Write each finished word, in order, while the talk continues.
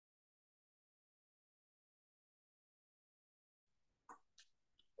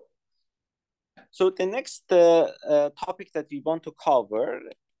So the next topic that we want to cover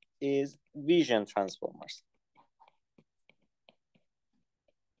is vision transformers.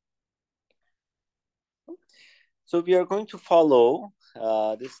 So we are going to follow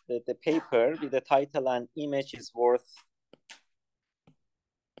the paper with the title "An image is worth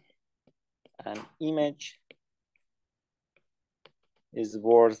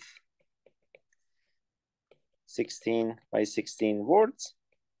 16 by 16 words"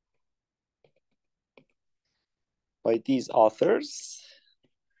 by these authors.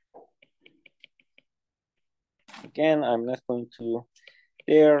 Again, I'm not going to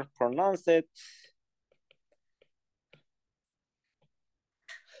dare pronounce it.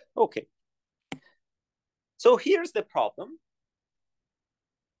 Okay. So here's the problem.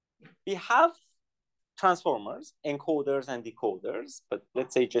 We have transformers, encoders and decoders, but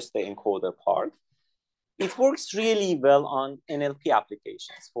let's say just the encoder part. It works really well on NLP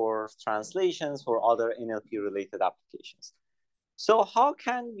applications, for translations, for other NLP related applications. So how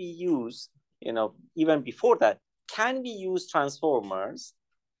can we use, even before that, can we use transformers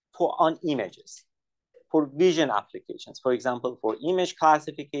on images, for vision applications, for example, for image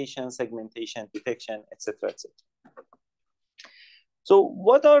classification, segmentation, detection, etc., etc. So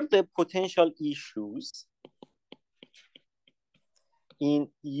what are the potential issues in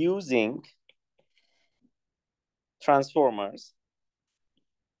using transformers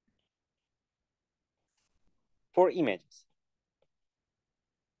for images?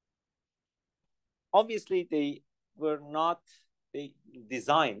 Obviously, they were not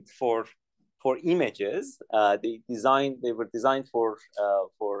designed for images. They were designed for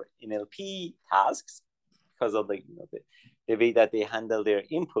NLP tasks because of the way that they handle their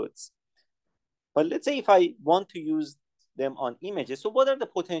inputs. But let's say if I want to use them on images, so what are the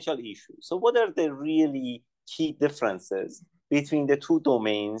potential issues? So what are the really key differences between the two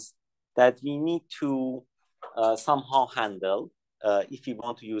domains that we need to somehow handle if we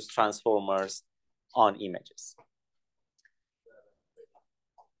want to use transformers on images?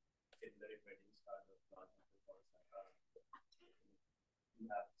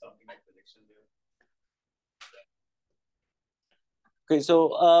 Okay,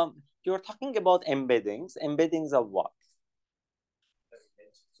 so you're talking about embeddings. Embeddings of what?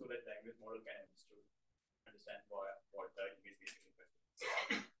 So that language model can understand what the image basically means.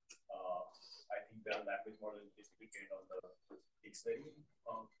 I think the language model is basically trained on the dictionary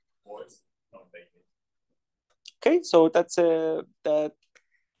words, not the image. Okay, so that's a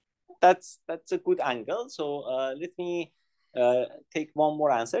good angle. So let me take one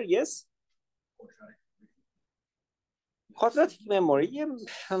more answer. Yes. Quadratic memory.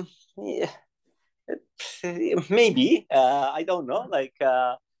 Maybe I don't know.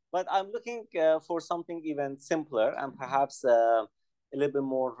 But I'm looking for something even simpler and perhaps a little bit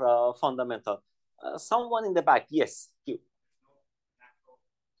more fundamental. Someone in the back. Yes, you.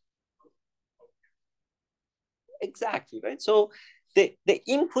 Exactly, right? So the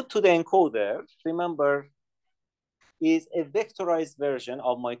input to the encoder, remember, is a vectorized version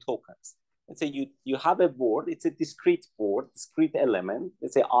of my tokens. Let's say you have a word, it's a discrete word, discrete element.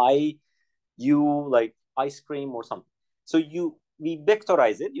 Let's say you like ice cream or something. So we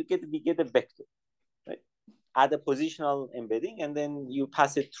vectorize it, we get a vector, right? Add a positional embedding, and then you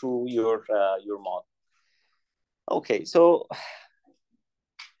pass it through your model. Okay, so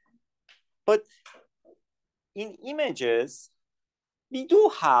but in images, we do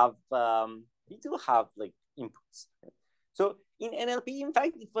have like inputs. So in NLP, in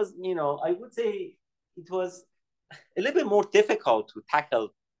fact, it was, I would say it was a little bit more difficult to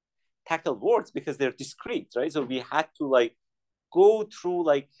tackle words because they're discrete, right? So we had to like go through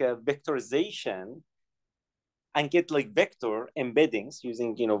like vectorization and get like vector embeddings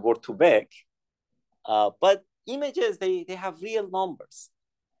using, word to vec. But images, they have real numbers.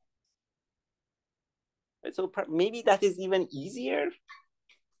 Right? So maybe that is even easier.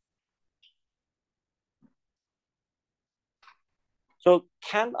 So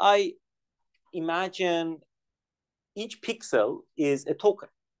can I imagine each pixel is a token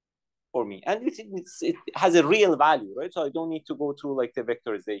for me, and it has a real value, right? So I don't need to go through like the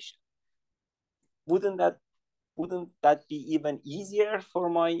vectorization. Wouldn't that be even easier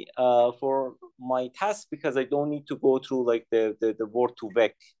for my task, because I don't need to go through like the word to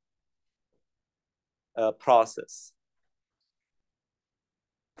vec process?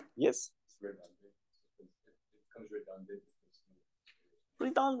 Yes.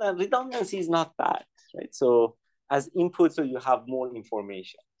 Redundancy is not bad, right? So as input, so you have more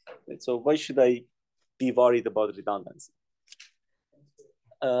information, right? So why should I be worried about redundancy?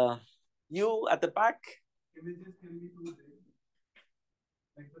 You at the back. Images can be too big,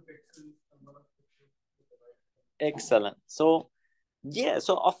 like the pixels, Excellent. So yeah,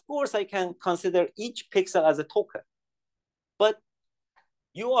 so of course I can consider each pixel as a token, but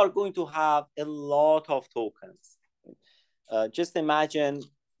you are going to have a lot of tokens. Just imagine,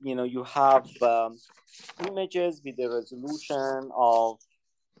 you have images with a resolution of,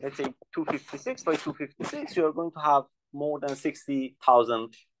 let's say, 256 by 256. You're going to have more than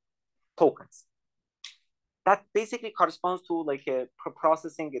 60,000 tokens. That basically corresponds to like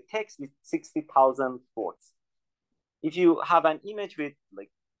processing a text with 60,000 words. If you have an image with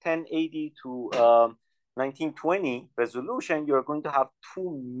like 1080 to 1920 resolution, you're going to have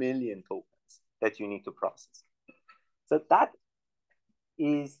 2 million tokens that you need to process. So that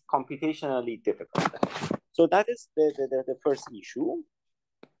is computationally difficult. So that is the first issue.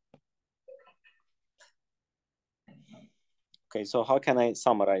 Okay, so how can I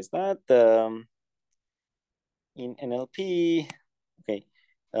summarize that? In NLP, okay,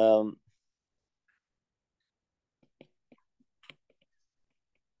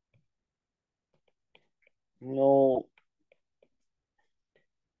 no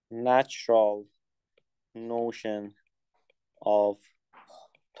natural notion of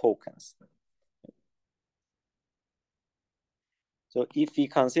tokens. So if we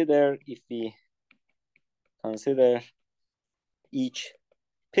consider each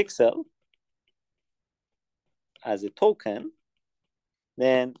pixel as a token,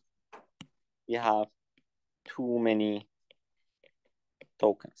 then we have too many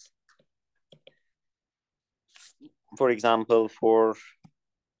tokens. For example, for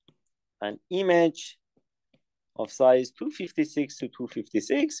an image of size 256 to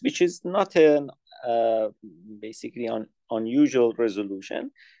 256, which is not an basically unusual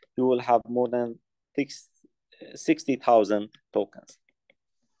resolution, you will have more than 60,000 tokens.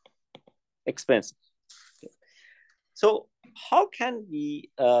 Expensive. So how can we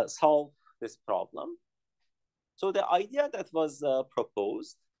solve this problem? So the idea that was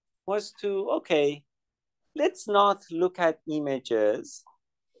proposed was to, okay, let's not look at images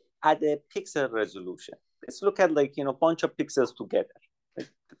at a pixel resolution. Let's look at like, a bunch of pixels together.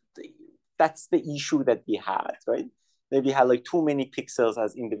 That's the issue that we had, right? That we had like too many pixels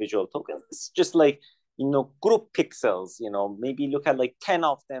as individual tokens. It's just like, group pixels, maybe look at like 10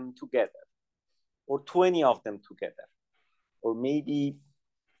 of them together or 20 of them together, or maybe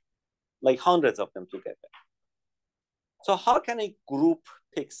like hundreds of them together. So how can I group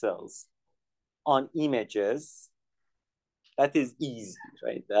pixels on images? That is easy,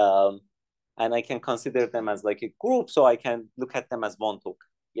 right? And I can consider them as like a group, so I can look at them as one token.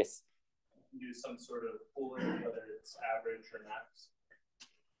 Yes? Use some sort of pooling, whether it's average or max.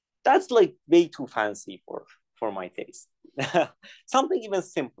 That's like way too fancy for my taste. Something even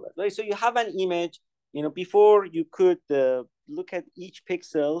simpler, right? So you have an image, before you could look at each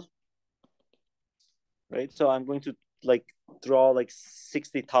pixel, right? So I'm going to like draw like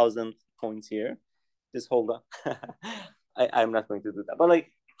 60,000 points here. Just hold on. I'm not going to do that. But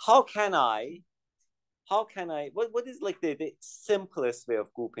like, how can I, what is like the simplest way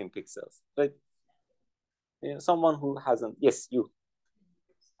of grouping pixels? Like, someone who hasn't, yes, you.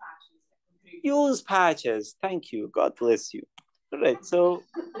 Use patches. Thank you. God bless you. Right. So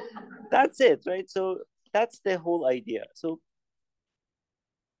that's it, right? So that's the whole idea. So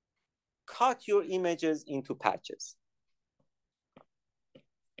cut your images into patches.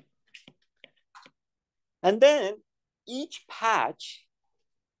 And then each patch,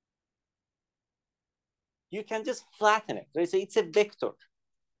 you can just flatten it, right? So it's a vector.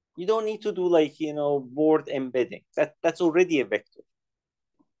 You don't need to do like, word embedding. That's already a vector.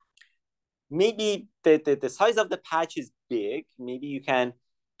 Maybe the size of the patch is big. Maybe you can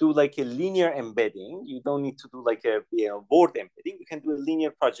do like a linear embedding. You don't need to do like a word embedding. You can do a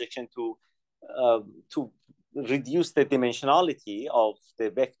linear projection to reduce the dimensionality of the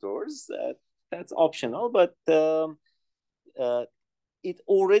vectors. That's optional, but it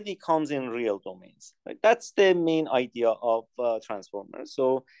already comes in real domains. Right? That's the main idea of transformers.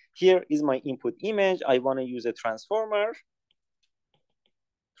 So here is my input image. I want to use a transformer.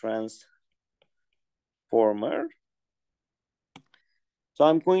 So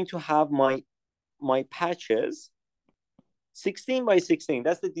I'm going to have my patches 16 by 16.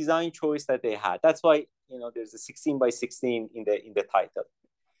 That's the design choice that they had. That's why there's a 16 by 16 in the title.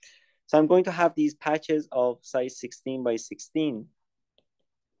 So I'm going to have these patches of size 16 by 16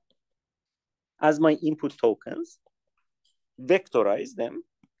 as my input tokens, vectorize them,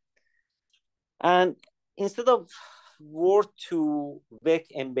 and instead of word to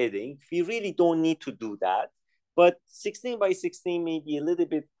vec embedding, we really don't need to do that. But 16 by 16 may be a little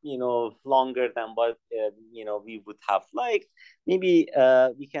bit, longer than what, we would have liked. Maybe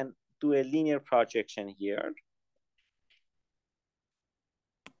we can do a linear projection here.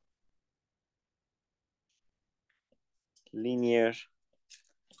 linear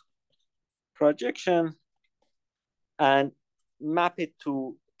projection and map it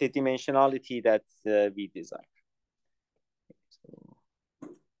to the dimensionality that we desire.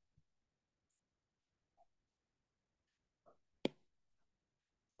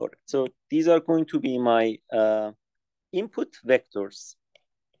 All right. So these are going to be my input vectors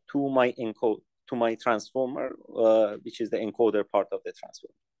to my encode, to my transformer, which is the encoder part of the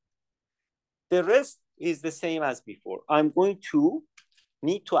transformer. The rest is the same as before. I'm going to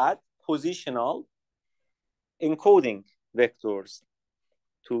need to add positional encoding vectors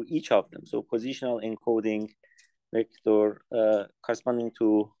to each of them. So positional encoding vector corresponding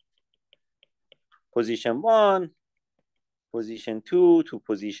to position 1, position 2 to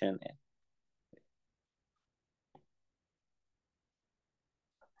position n.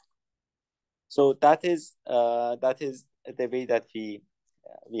 So that is the way that we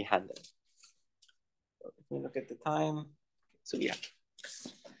handle it. So let me look at the time. So yeah.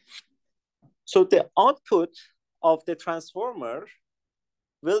 So the output of the transformer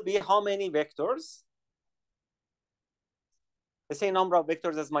will be how many vectors? The same number of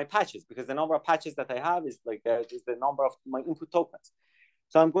vectors as my patches, because the number of patches that I have is like is the number of my input tokens.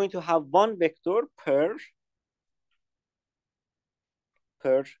 So I'm going to have one vector per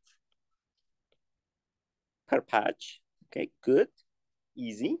patch. Okay, good,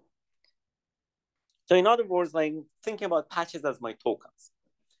 easy. So in other words, like thinking about patches as my tokens.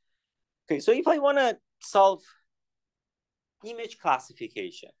 Okay, so if I want to solve image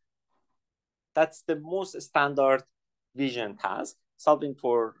classification, that's the most standard vision task, solving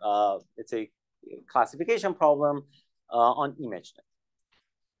for, let's say, classification problem on ImageNet.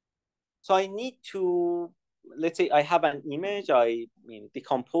 So I need to, let's say I have an image, I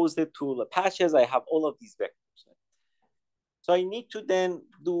decompose it to the patches, I have all of these vectors. So I need to then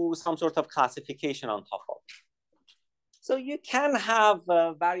do some sort of classification on top of it. So you can have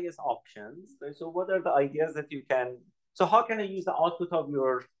various options. So what are the ideas that you can, so how can I use the output of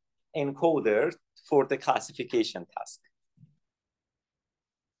your encoder for the classification task?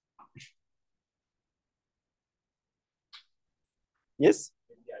 Yes?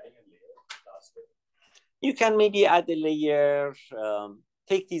 You can maybe add a layer,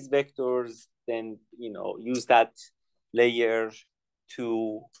 take these vectors, then use that layer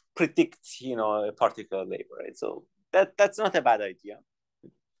to predict a particular label, right? So that's not a bad idea.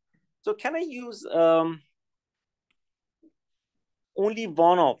 So can I use only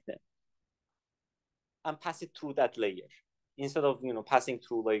one of them and pass it through that layer instead of passing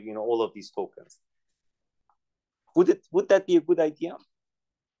through like all of these tokens? Would that be a good idea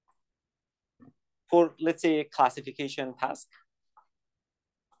for, let's say, a classification task?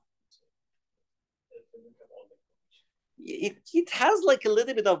 It has like a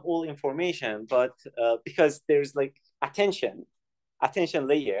little bit of all information, but because there's like attention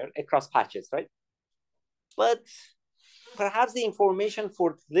layer across patches, right? But perhaps the information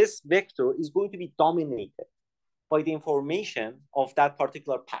for this vector is going to be dominated by the information of that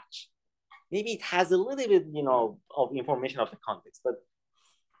particular patch. Maybe it has a little bit, of information of the context, but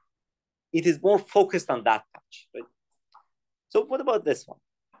it is more focused on that patch, right? So what about this one?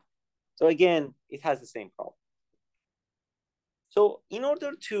 So again, it has the same problem. So in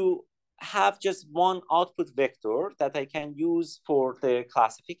order to have just one output vector that I can use for the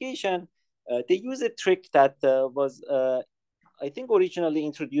classification, they use a trick that was, I think, originally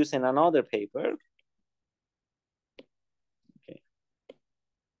introduced in another paper. Okay.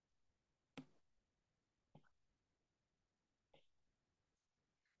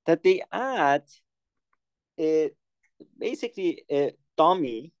 That they add basically a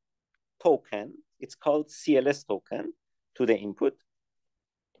dummy token. It's called CLS token to the input.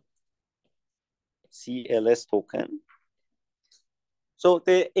 CLS token. So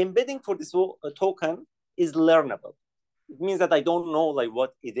the embedding for this token is learnable. It means that I don't know like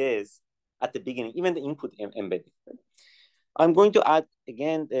what it is at the beginning, even the input embedding. I'm going to add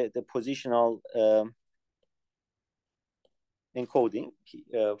again the positional encoding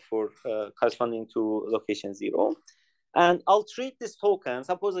for corresponding to location 0. And I'll treat this token,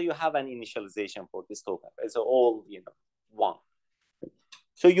 suppose that you have an initialization for this token. Right? So all, 1.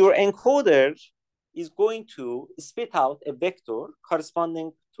 So your encoder is going to spit out a vector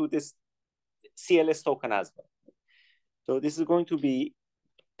corresponding to this CLS token as well. So this is going to be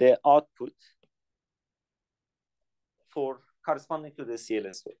the output for corresponding to the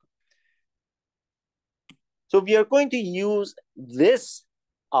CLS token. So we are going to use this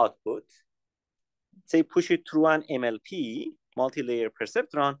output, say push it through an MLP, multi-layer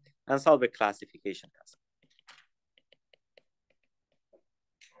perceptron, and solve a classification task.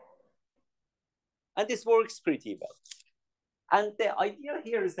 And this works pretty well. And the idea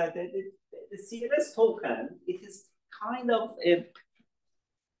here is that the CLS token, it is kind of a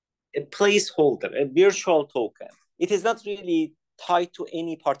placeholder, a virtual token. It is not really tied to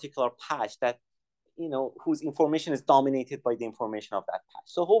any particular patch that, whose information is dominated by the information of that patch.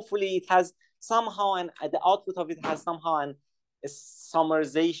 So hopefully it has somehow, and the output of it has somehow a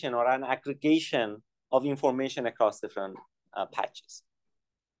summarization or an aggregation of information across different patches.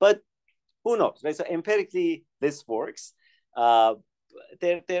 But who knows, right? So empirically, this works.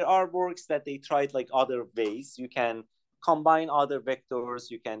 There are works that they tried like other ways. You can combine other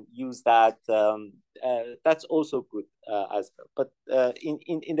vectors. You can use that. That's also good as well. But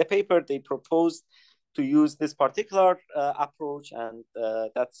in the paper, they proposed to use this particular approach, and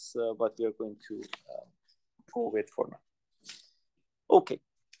that's what we are going to go with for now. Okay.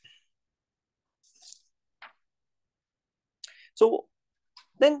 So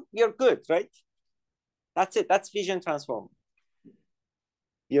then you're good, right? That's it. That's vision transform.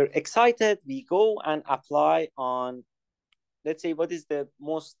 You're excited. We go and apply on, let's say, what is the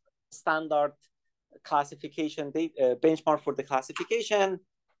most standard classification benchmark for the classification?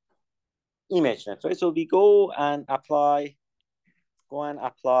 ImageNet, right? So we go and apply on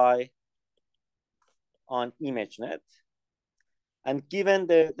ImageNet. And given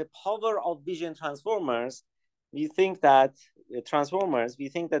the power of vision transformers, we think that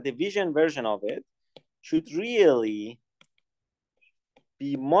the vision version of it should really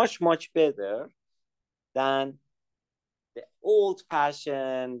be much, much better than the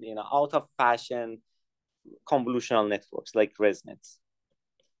old-fashioned, out-of-fashion convolutional networks like ResNets.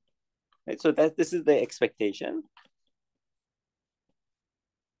 Right? So this is the expectation.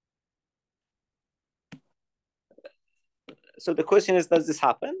 So the question is, does this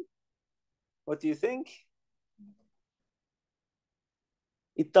happen? What do you think?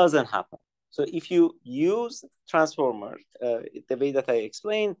 It doesn't happen. So if you use transformer, the way that I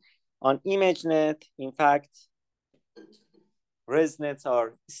explained, on ImageNet, in fact, ResNets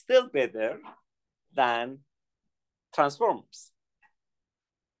are still better than transformers.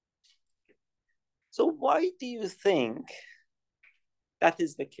 So why do you think that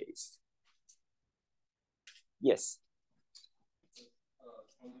is the case? Yes.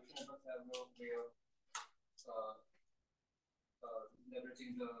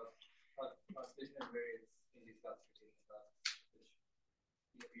 Leveraging the classification variance in these classification.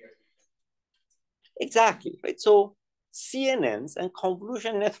 Exactly, right? So CNNs and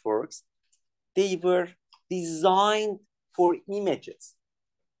convolution networks, they were designed for images.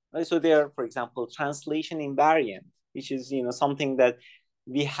 Right? So they are, for example, translation invariant, which is something that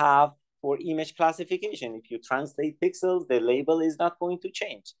we have for image classification. If you translate pixels, the label is not going to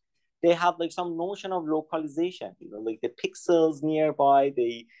change. They have like some notion of localization, like the pixels nearby,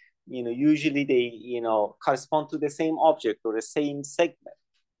 they, usually they, correspond to the same object or the same segment.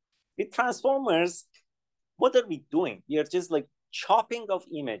 With transformers, what are we doing? We are just like chopping of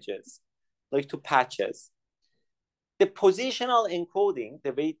images, like to patches. The positional encoding,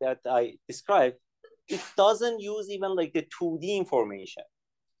 the way that I described, it doesn't use even like the 2D information.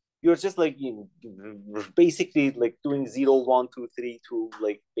 You're just like basically like doing 0, 1, 2, 3 to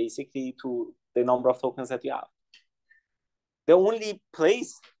like basically to the number of tokens that you have. The only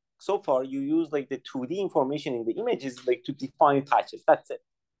place so far you use like the 2D information in the image is like to define patches. That's it.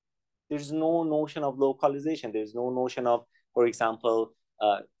 There's no notion of localization. There's no notion of, for example,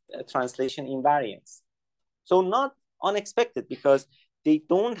 translation invariance. So not unexpected, because they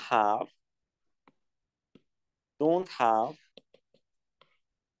don't have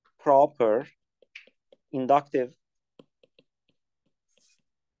proper inductive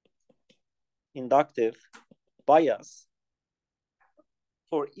bias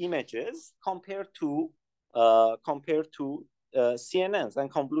for images compared to CNNs and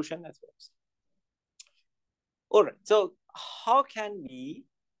convolution networks. All right, so how can we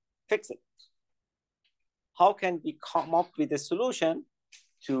fix it? How can we come up with a solution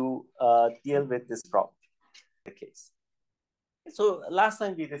to deal with this problem? The case. So last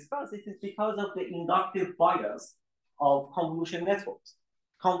time we discussed, it is because of the inductive bias of convolution networks.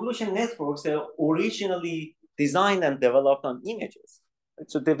 Convolution networks are originally designed and developed on images.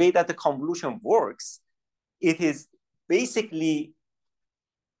 So the way that the convolution works, it is basically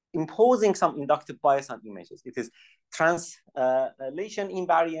imposing some inductive bias on images. It is translation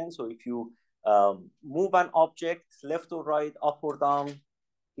invariant. So if you move an object left or right, up or down,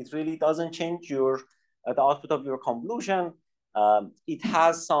 it really doesn't change the output of your convolution. It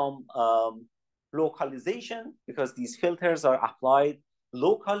has some localization, because these filters are applied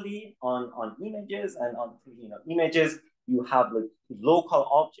locally on images, and on images you have like local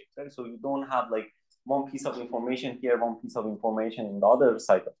objects, right? So you don't have like one piece of information here, one piece of information in the other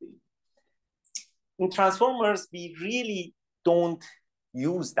side of the image. In transformers, we really don't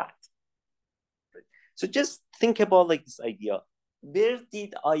use that. So just think about like this idea. Where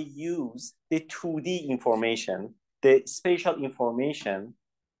did I use the 2D information, the spatial information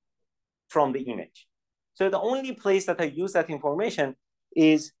from the image? So the only place that I use that information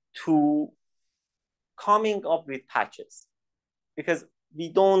is to coming up with patches, because we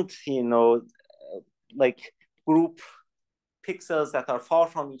don't, like group pixels that are far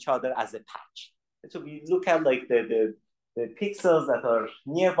from each other as a patch. So we look at like the pixels that are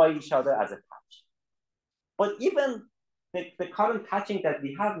nearby each other as a patch. But even the current patching that we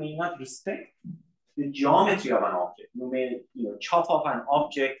have may not respect the geometry of an object. You may chop off an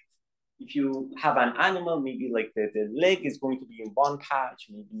object. If you have an animal, maybe like the leg is going to be in one patch.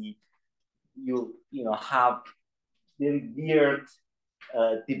 Maybe you have very weird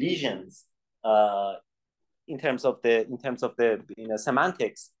divisions in terms of the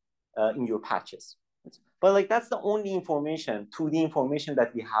semantics in your patches. But like that's the only information, 2D information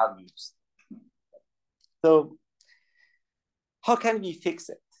that we have used. So how can we fix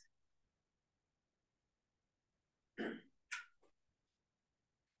it?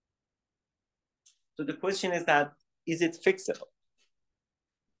 So the question is that, is it fixable?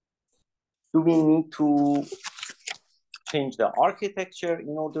 Do we need to change the architecture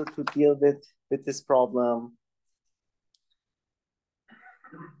in order to deal with this problem?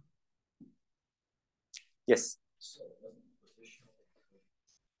 Yes.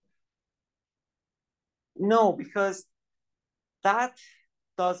 No, because that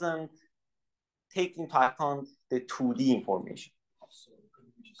doesn't take into account the 2D information.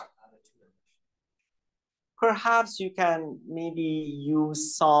 Perhaps you can maybe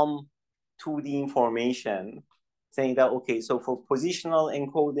use some 2D information saying that, okay, so for positional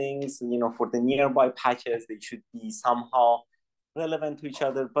encodings, for the nearby patches, they should be somehow relevant to each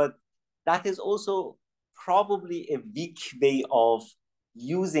other. But that is also probably a weak way of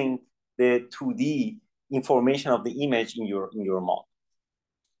using the 2D information of the image in your model.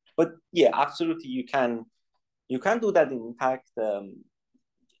 But yeah, absolutely, you can do that. In fact,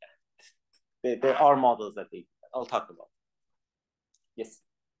 there are models that I'll talk about. Yes.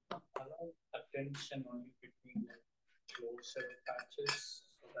 Allow attention only between the closer patches,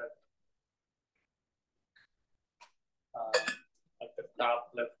 so that at the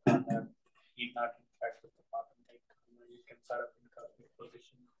top left corner, need not interact with the bottom right corner. You can sort of include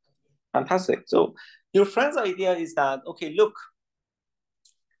position. Fantastic. So your friend's idea is that, okay, look,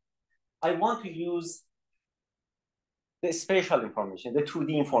 I want to use the spatial information, the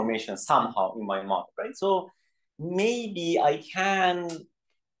 2D information somehow in my model, right? So maybe I can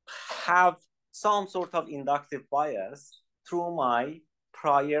have some sort of inductive bias through my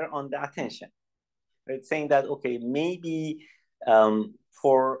prior on the attention, right? Saying that, okay, maybe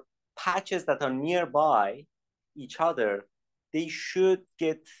for patches that are nearby each other, they should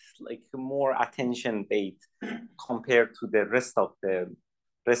get like more attention bait compared to the rest of the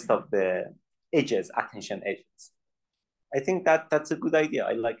edges, attention edges. I think that's a good idea.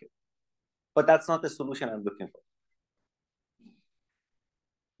 I like it, but that's not the solution I'm looking for.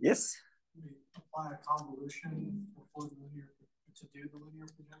 Yes. Apply a convolution before the linear to do the linear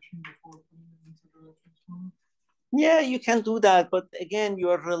projection before putting it into the transformer. Yeah, you can do that, but again, you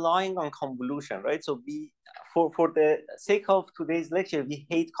are relying on convolution, right? So for the sake of today's lecture, we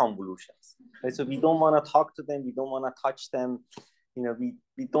hate convolutions, right? So we don't want to talk to them, we don't want to touch them, we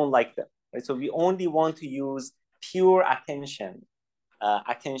don't like them, right? So we only want to use pure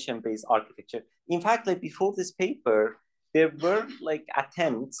attention-based architecture. In fact, like before this paper, there were like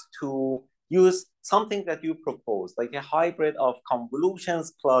attempts to use something that you proposed, like a hybrid of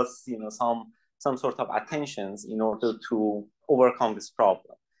convolutions plus, some sort of attentions in order to overcome this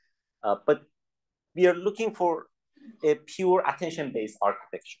problem. But we are looking for a pure attention-based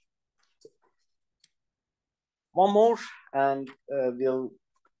architecture. One more, and we'll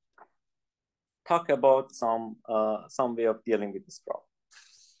talk about some way of dealing with this problem.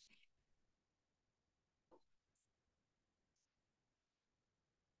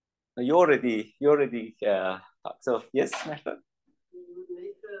 You already talked. So yes, Mehta? We would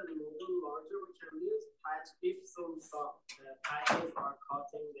make the model larger. We can use patch if some patches are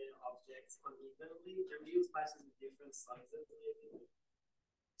cutting the objects unevenly. Can we use patches with different sizes maybe?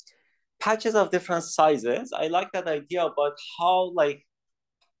 Patches of different sizes. I like that idea, but how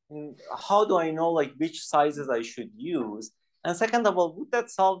do I know like which sizes I should use? And second of all, would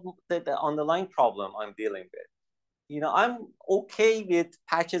that solve the underlying problem I'm dealing with? I'm okay with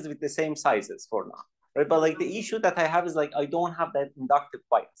patches with the same sizes for now, right? But like the issue that I have is like I don't have that inductive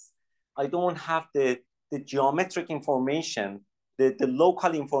bias. I don't have the geometric information, the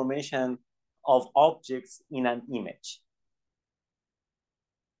local information of objects in an image.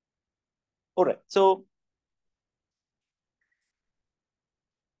 All right, so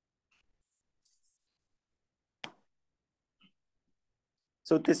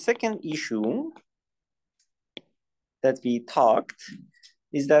the second issue that we talked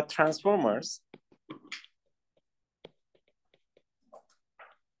is that transformers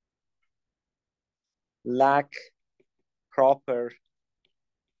lack proper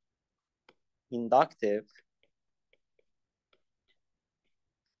inductive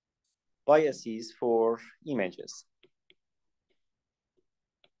biases for images.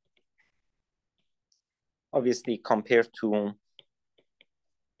 Obviously, compared to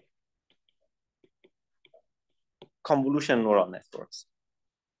convolutional neural networks.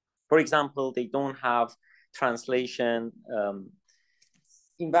 For example, they don't have translation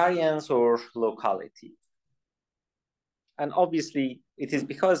invariance or locality. And obviously, it is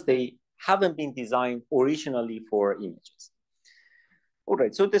because they haven't been designed originally for images. All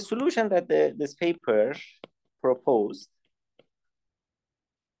right, so the solution that this paper proposed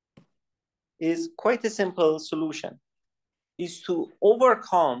is quite a simple solution, is to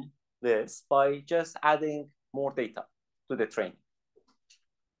overcome this by just adding more data to the training.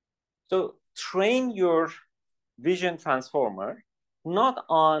 So train your vision transformer not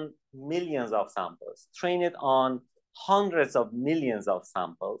on millions of samples, train it on hundreds of millions of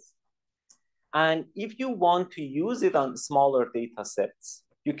samples. And if you want to use it on smaller data sets,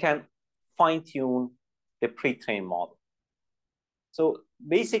 you can fine-tune the pre-trained model. So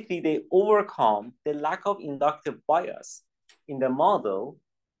basically, they overcome the lack of inductive bias in the model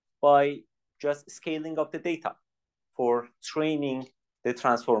by just scaling up the data for training the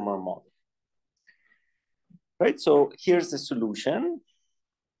transformer model. Right, so here's the solution.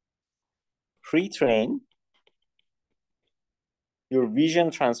 Pre-train your vision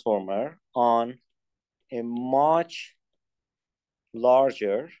transformer on a much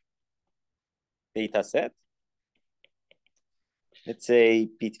larger data set. Let's say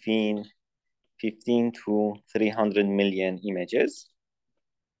between 15 to 300 million images.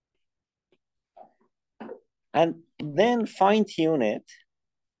 And then fine-tune it.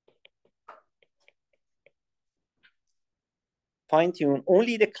 Fine-tune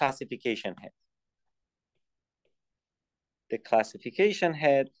only the classification head. The classification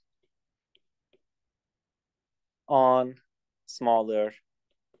head on smaller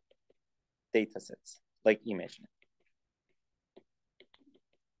data sets like ImageNet.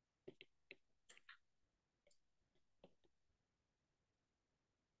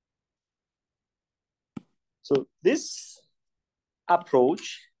 So this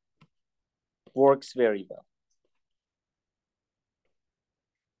approach works very well.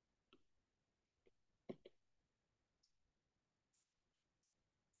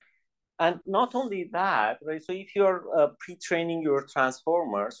 And not only that, right? So if you're pre-training your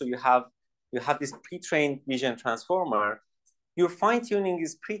transformer, so you have this pre-trained vision transformer, your fine-tuning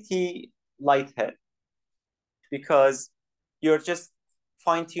is pretty lightheaded because you're just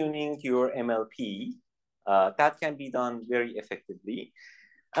fine-tuning your MLP. That can be done very effectively.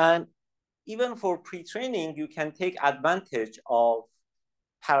 And even for pre-training, you can take advantage of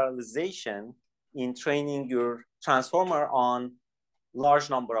parallelization in training your transformer on large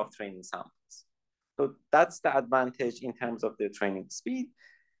number of training samples. So that's the advantage in terms of the training speed.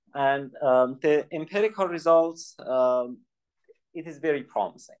 And the empirical results, it is very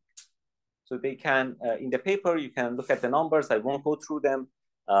promising. So they can, in the paper, you can look at the numbers. I won't go through them.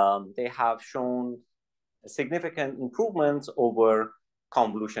 They have shown significant improvements over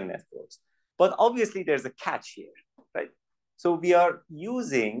convolution networks. But obviously, there's a catch here, right? So we are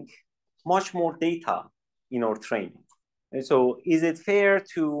using much more data in our training. And so is it fair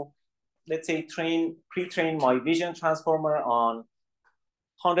to, let's say, pre-train my vision transformer on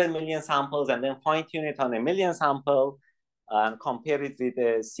 100 million samples and then fine-tune it on 1 million sample and compare it with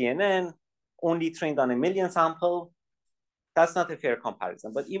a CNN only trained on 1 million sample? That's not a fair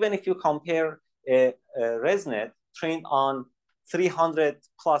comparison. But even if you compare a ResNet trained on 300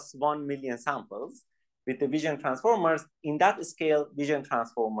 plus 1 million samples with the vision transformers, in that scale, vision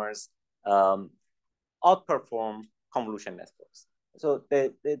transformers outperform convolution networks. So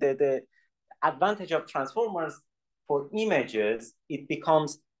the advantage of transformers for images, it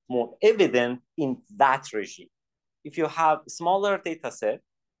becomes more evident in that regime. If you have a smaller data set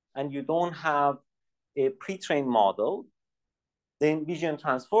and you don't have a pre-trained model, then vision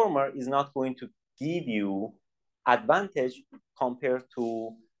transformer is not going to give you advantage compared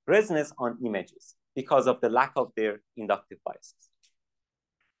to ResNets on images because of the lack of their inductive biases.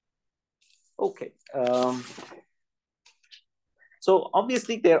 Okay. So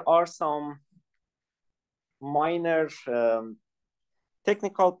obviously there are some minor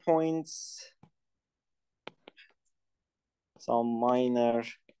technical points,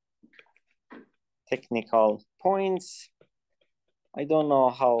 I don't know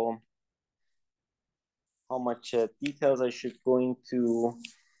how much details I should go into.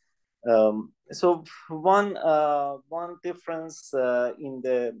 So one difference in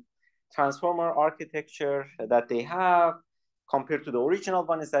the transformer architecture that they have compared to the original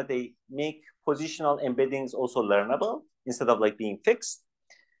one is that they make positional embeddings also learnable instead of like being fixed.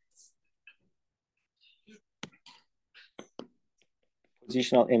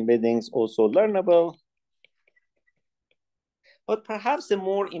 Positional embeddings also learnable. But perhaps the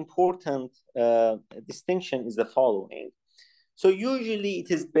more important distinction is the following. So usually it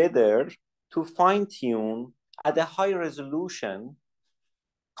is better to fine-tune at a high resolution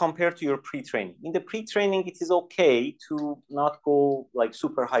compared to your pre-training. In the pre-training, it is okay to not go like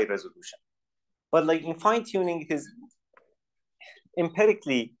super high resolution. But like in fine-tuning, it is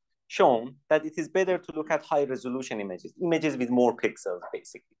empirically shown that it is better to look at high resolution images with more pixels,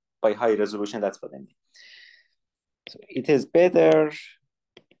 basically. By high resolution, that's what I mean. So it is better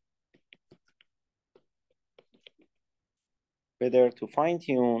to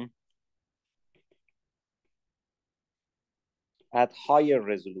fine-tune at higher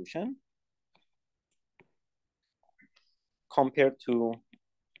resolution compared to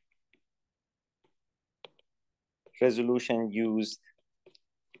resolution used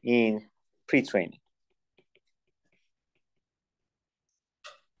in pre-training.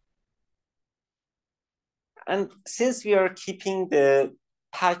 And since we are keeping the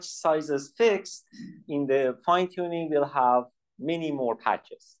patch sizes fixed, in the fine-tuning, we'll have many more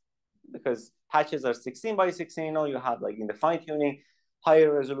patches because patches are 16 by 16. Now you have like in the fine-tuning,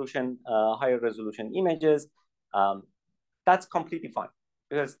 higher resolution images. That's completely fine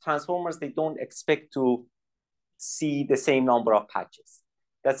because transformers, they don't expect to see the same number of patches.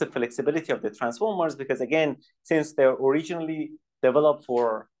 That's the flexibility of the transformers because again, since they're originally developed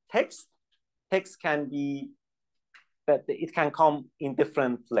for text can be that it can come in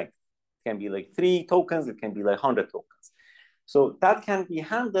different lengths. It can be like 3 tokens, it can be like 100 tokens. So that can be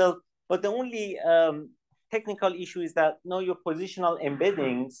handled, but the only technical issue is that now your positional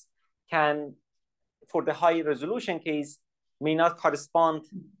embeddings can, for the high resolution case, may not correspond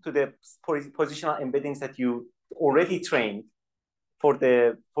to the positional embeddings that you already trained for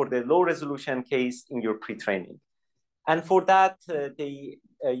the low resolution case in your pre-training. And for that, they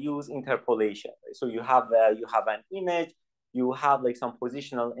use interpolation. So you have an image, you have like some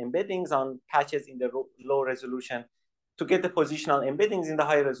positional embeddings on patches in the low resolution. To get the positional embeddings in the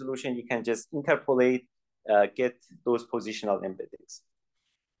high resolution, you can just interpolate, get those positional embeddings.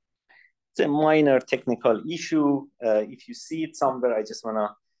 It's a minor technical issue. If you see it somewhere, I just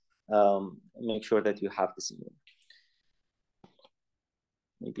wanna make sure that you have this in you.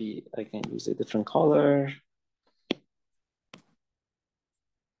 Maybe I can use a different color.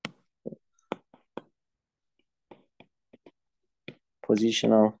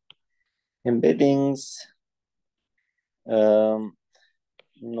 Positional embeddings no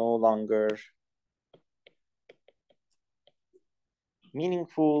longer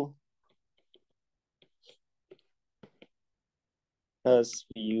meaningful as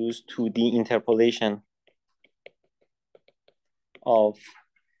we use 2D interpolation of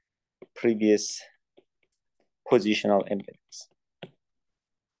previous positional embeddings.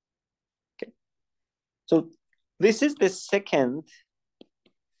 Okay, so this is the second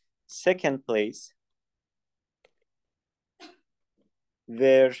place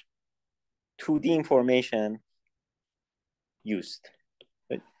where 2D information used.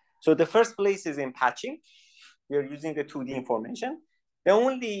 Right? So the first place is in patching. We are using the 2D information. The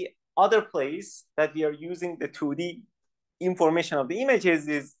only other place that we are using the 2D information of the images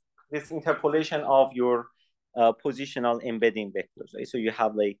is this interpolation of your positional embedding vectors. Right? So you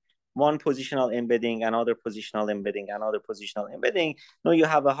have like one positional embedding, another positional embedding, another positional embedding. Now you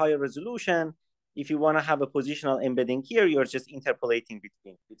have a higher resolution. If you want to have a positional embedding here, you're just interpolating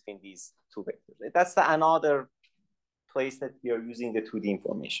between these two vectors. Right? That's another place that we are using the 2D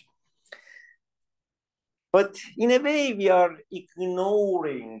information. But in a way, we are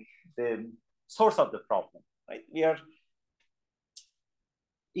ignoring the source of the problem, right? We are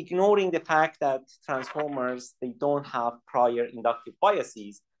ignoring the fact that transformers, they don't have prior inductive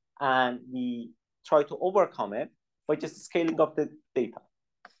biases, and we try to overcome it by just scaling up the data.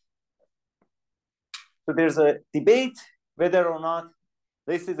 So there's a debate whether or not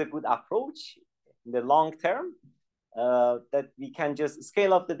this is a good approach in the long term. that we can just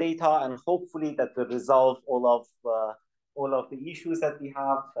scale up the data and hopefully that will resolve all of the issues that we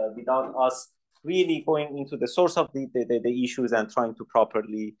have without us really going into the source of the issues and trying to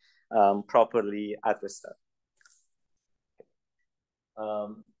properly address them.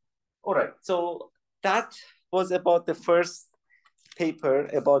 All right, so that was about the first paper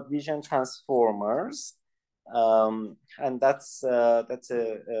about vision transformers, and that's a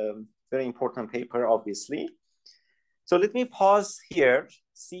very important paper, obviously. So let me pause here,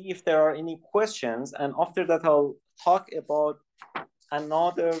 see if there are any questions, and after that I'll talk about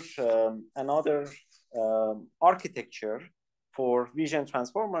another architecture for vision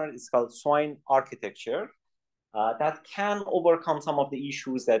transformer. It's called Swine architecture. That can overcome some of the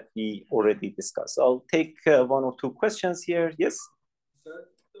issues that we already discussed. So I'll take one or two questions here. Yes? Does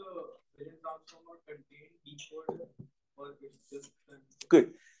the vision transformer contain decoder or it's just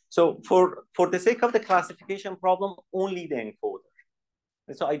Good. So for the sake of the classification problem, only the encoder.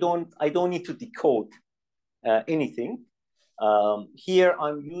 So I don't need to decode anything. Here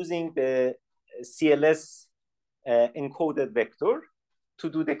I'm using the CLS encoded vector to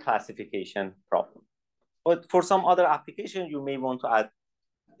do the classification problem. But for some other application, you may want to add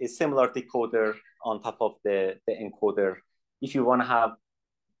a similar decoder on top of the encoder if you want to have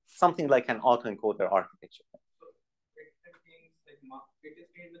something like an autoencoder architecture. So it contains like it is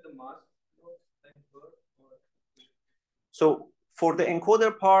trained with the mask So for the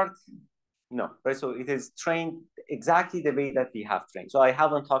encoder part, no, right? So it is trained exactly the way that we have trained. So I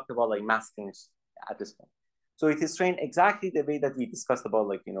haven't talked about like masking at this point. So it is trained exactly the way that we discussed about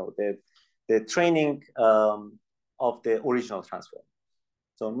like, you know, the training of the original transform.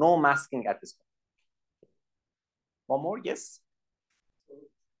 So no masking at this point. One more, yes? So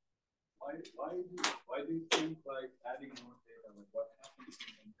why do you think like adding more data, like what happens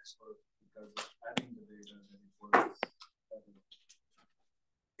in the network because of adding the data that it works?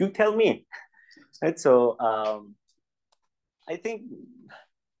 You tell me, right? So I think,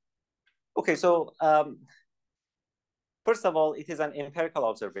 okay, so first of all, it is an empirical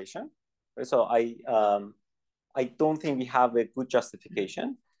observation. Right? So I don't think we have a good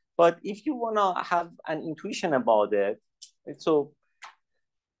justification. But if you want to have an intuition about it, right? So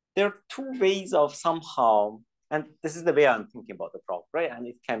there are two ways of somehow, and this is the way I'm thinking about the problem, right? And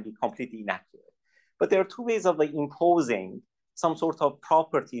it can be completely inaccurate. But there are two ways of like imposing some sort of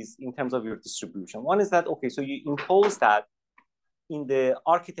properties in terms of your distribution. One is that, okay, so you impose that in the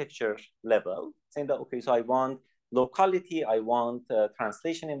architecture level, saying that, okay, so I want locality, I want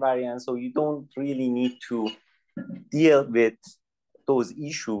translation invariance, so you don't really need to deal with those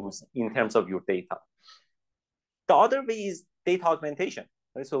issues in terms of your data. The other way is data augmentation.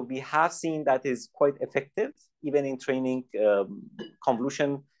 Right? So we have seen that is quite effective, even in training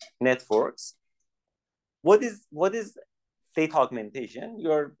convolution networks. What is data augmentation?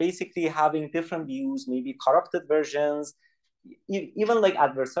 You're basically having different views, maybe corrupted versions, even like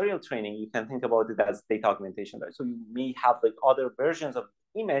adversarial training, you can think about it as data augmentation, right? So you may have like other versions of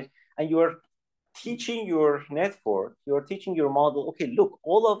the image and you're teaching your network, you're teaching your model, okay, look,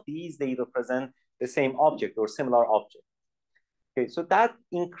 all of these, they represent the same object or similar object. Okay, so that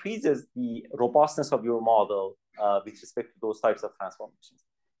increases the robustness of your model with respect to those types of transformations.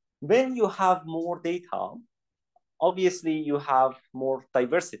 When you have more data, obviously you have more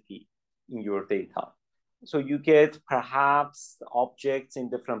diversity in your data. So you get perhaps objects in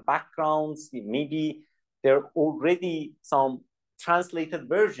different backgrounds. Maybe there are already some translated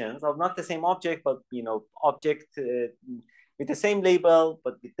versions of not the same object, but you know, object with the same label,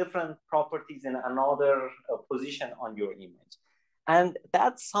 but with different properties in another position on your image. And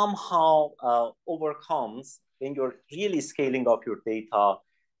that somehow overcomes, when you're really scaling up your data,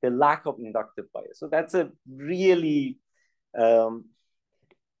 the lack of inductive bias. So that's a really,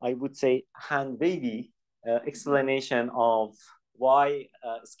 I would say, hand-wavy explanation of why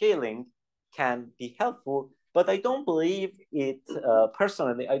scaling can be helpful. But I don't believe it,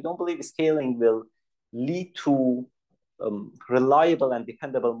 personally, I don't believe scaling will lead to reliable and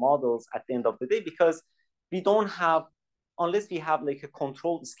dependable models at the end of the day, because we don't have, unless we have like a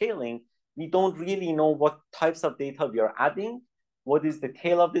controlled scaling, we don't really know what types of data we are adding, what is the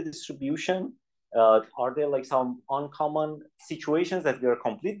tail of the distribution, are there like some uncommon situations that we are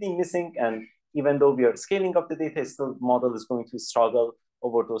completely missing, and even though we are scaling up the data, still model is going to struggle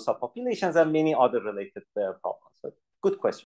over those subpopulations and many other related problems. So good question.